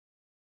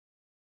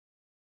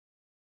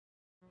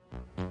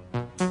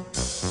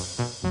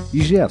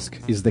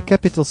Izhevsk is the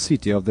capital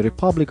city of the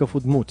Republic of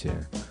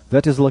Udmurtia,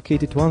 that is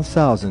located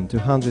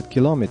 1,200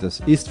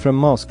 kilometers east from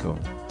Moscow,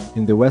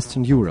 in the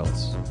western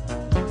Urals.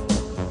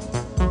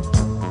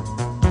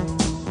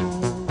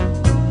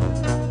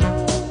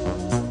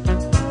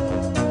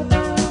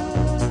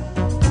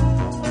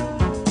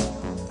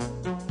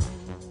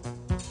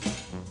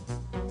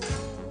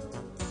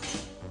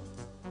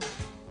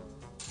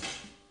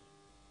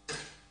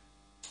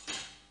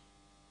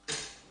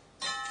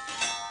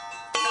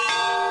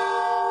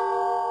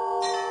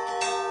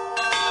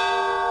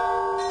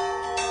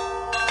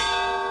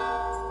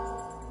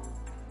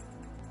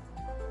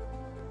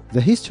 The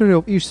history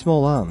of Izh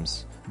small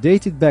arms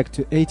dated back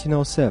to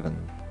 1807,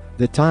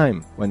 the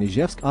time when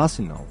Izhevsk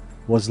arsenal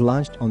was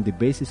launched on the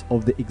basis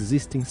of the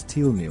existing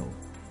steel mill.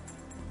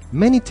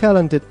 Many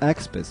talented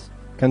experts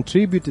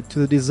contributed to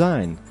the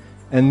design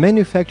and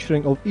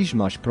manufacturing of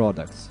Izhmash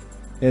products,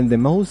 and the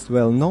most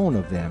well-known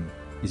of them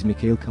is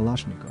Mikhail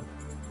Kalashnikov.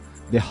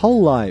 The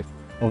whole life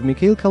of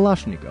Mikhail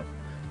Kalashnikov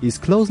is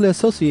closely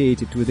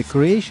associated with the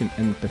creation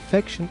and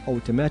perfection of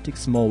automatic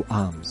small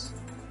arms.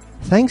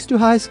 Thanks to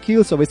high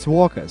skills of its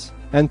workers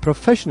and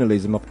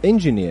professionalism of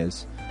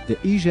engineers, the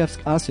Izhevsk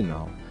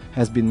arsenal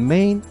has been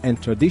main and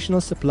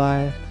traditional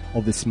supplier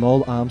of the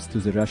small arms to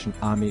the Russian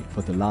army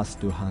for the last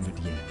 200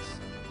 years.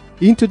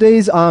 In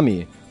today's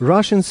army,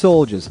 Russian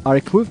soldiers are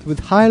equipped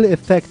with highly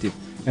effective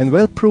and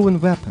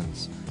well-proven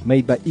weapons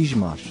made by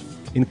Izhmash,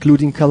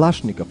 including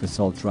Kalashnikov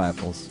assault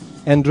rifles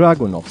and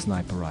Dragunov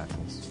sniper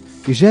rifles.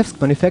 Izhevsk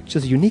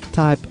manufactures unique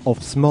type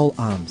of small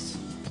arms,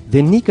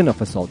 the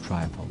Nikonov assault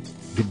rifle,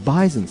 the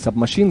Bison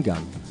submachine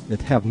gun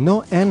that have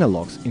no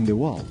analogues in the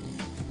world.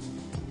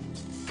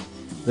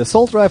 The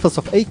assault rifles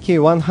of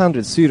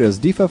AK-100 series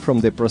differ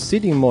from the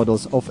preceding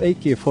models of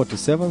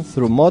AK-47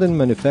 through modern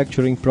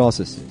manufacturing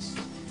processes,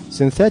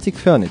 synthetic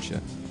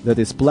furniture, that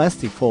is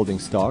plastic folding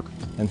stock,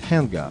 and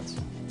handguards.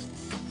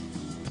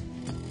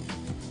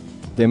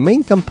 The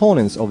main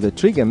components of the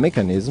trigger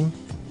mechanism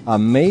are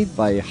made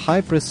by a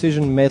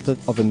high-precision method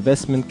of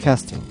investment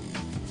casting.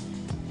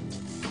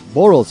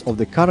 Barrels of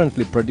the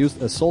currently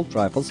produced assault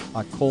rifles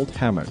are called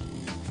hammered.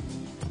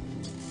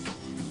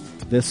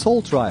 The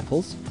assault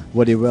rifles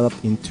were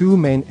developed in two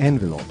main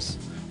envelopes,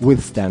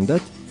 with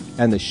standard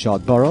and the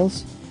short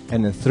barrels,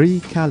 and in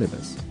 3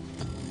 calibers.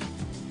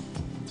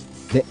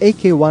 The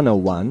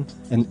AK-101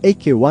 and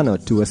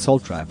AK-102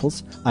 assault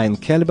rifles are in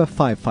caliber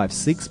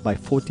 5.56 by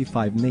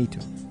 45 NATO.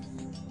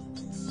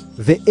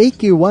 The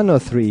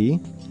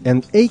AK-103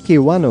 and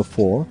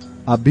AK-104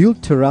 are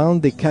built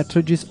around the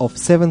cartridges of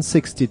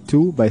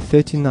 7.62 by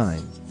 39.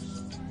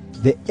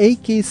 The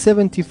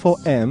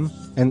AK-74M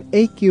and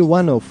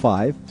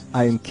AK-105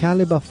 are in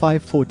caliber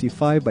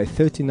 5.45 by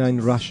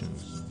 39 Russian.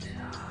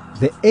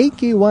 The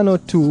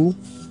AK-102,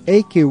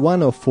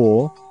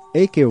 AK-104,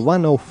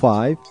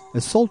 AK-105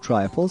 assault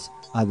rifles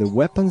are the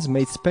weapons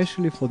made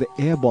specially for the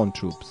airborne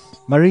troops,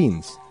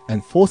 marines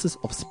and forces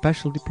of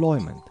special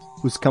deployment,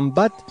 whose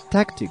combat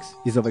tactics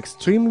is of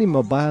extremely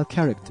mobile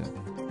character.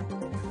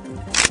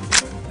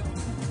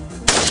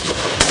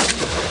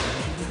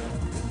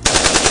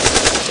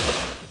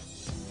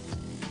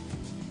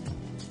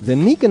 The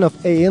Nikonov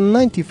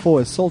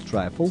AN-94 assault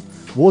rifle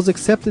was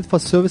accepted for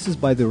services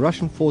by the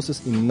Russian forces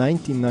in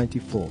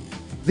 1994.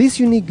 This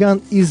unique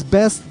gun is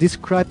best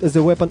described as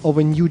a weapon of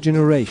a new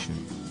generation.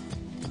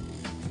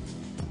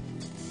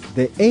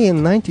 The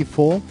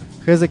AN-94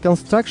 has a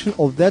construction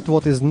of that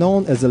what is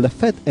known as a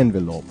Lafette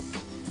envelope.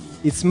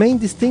 Its main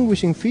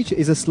distinguishing feature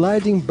is a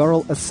sliding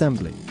barrel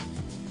assembly.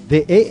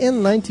 The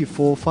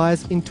AN-94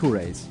 fires in 2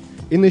 rays.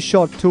 In a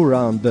short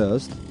 2-round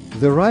burst,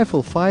 the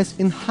rifle fires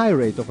in high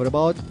rate of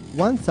about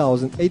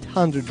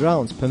 1,800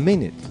 rounds per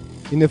minute.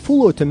 In a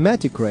full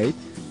automatic rate,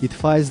 it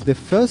fires the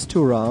first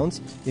 2 rounds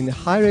in a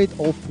high rate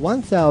of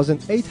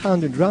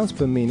 1,800 rounds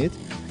per minute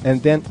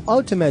and then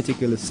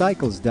automatically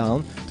cycles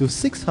down to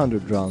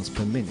 600 rounds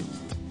per minute.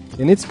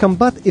 In its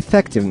combat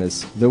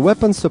effectiveness, the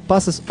weapon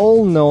surpasses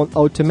all known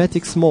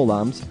automatic small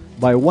arms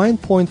by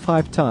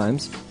 1.5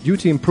 times due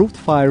to improved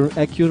firing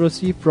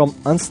accuracy from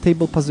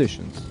unstable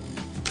positions.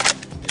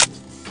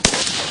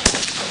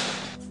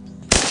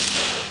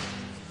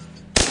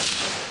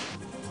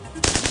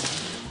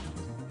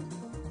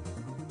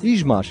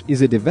 Izhmash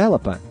is a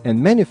developer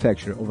and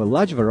manufacturer of a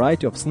large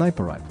variety of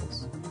sniper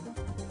rifles.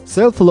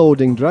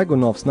 Self-loading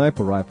Dragunov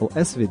sniper rifle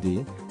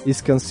SVD is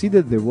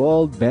considered the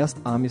world's best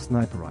army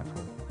sniper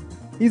rifle.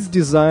 Its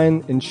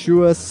design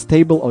ensures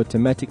stable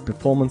automatic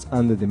performance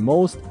under the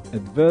most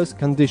adverse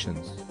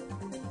conditions.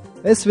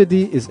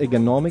 SVD is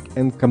ergonomic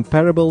and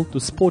comparable to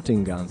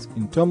sporting guns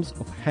in terms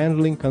of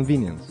handling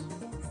convenience.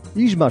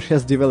 Izhmash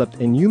has developed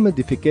a new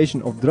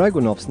modification of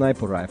Dragunov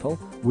sniper rifle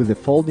with a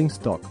folding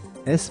stock,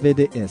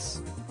 SVDS.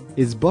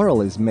 Its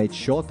barrel is made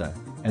shorter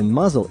and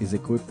muzzle is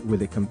equipped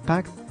with a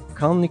compact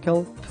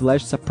conical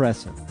flash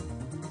suppressor.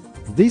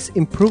 These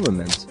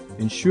improvements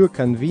ensure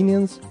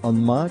convenience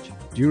on march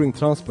during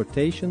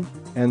transportation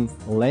and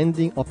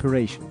landing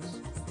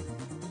operations.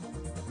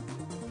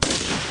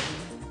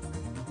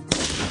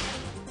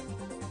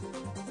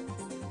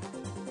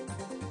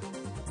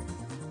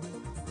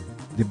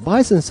 The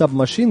Bison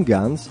submachine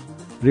guns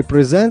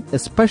represent a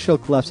special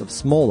class of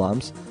small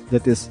arms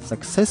that is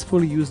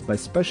successfully used by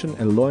special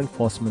and law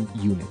enforcement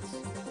units.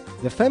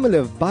 The family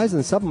of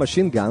Bison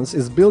submachine guns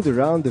is built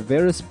around the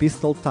various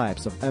pistol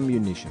types of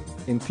ammunition,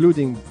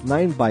 including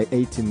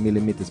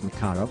 9x18mm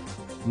Makarov,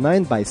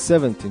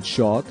 9x17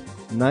 short,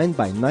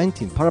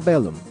 9x19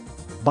 Parabellum.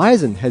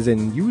 Bison has an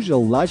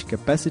unusual large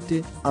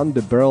capacity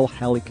under-barrel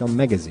Helicon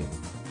magazine.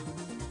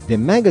 The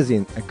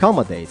magazine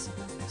accommodates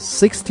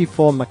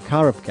 64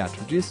 Makarov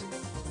cartridges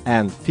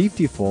and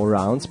 54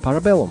 rounds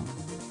Parabellum.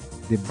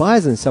 The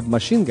Bison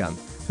submachine gun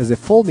has a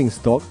folding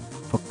stock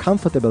for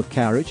comfortable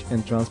carriage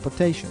and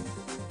transportation.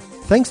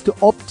 Thanks to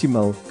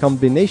optimal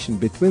combination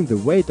between the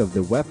weight of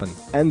the weapon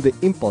and the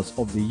impulse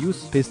of the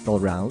used pistol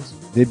rounds,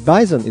 the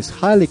Bison is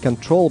highly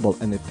controllable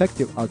and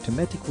effective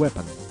automatic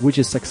weapon, which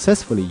is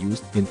successfully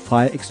used in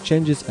fire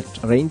exchanges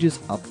at ranges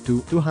up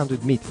to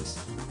 200 meters.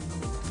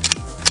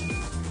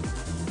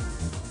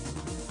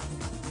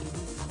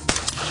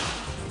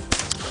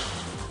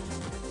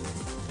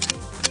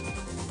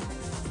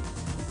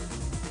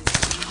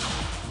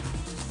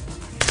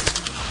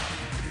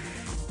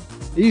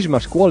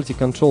 Izhmash quality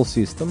control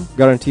system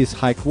guarantees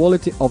high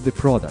quality of the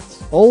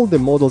products. All the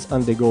models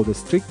undergo the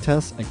strict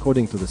tests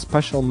according to the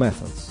special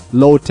methods: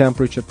 low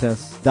temperature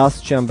tests,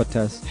 dust chamber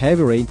tests,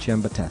 heavy rain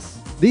chamber tests.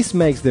 This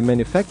makes the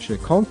manufacturer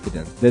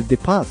confident that the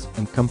parts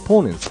and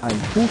components are in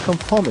full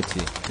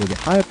conformity with the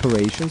high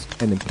operations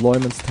and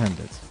employment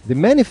standards. The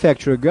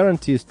manufacturer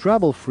guarantees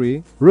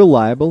trouble-free,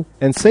 reliable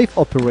and safe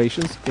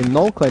operations in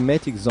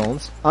non-climatic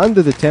zones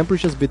under the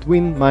temperatures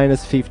between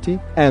 -50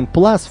 and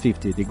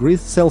 +50 degrees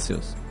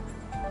Celsius.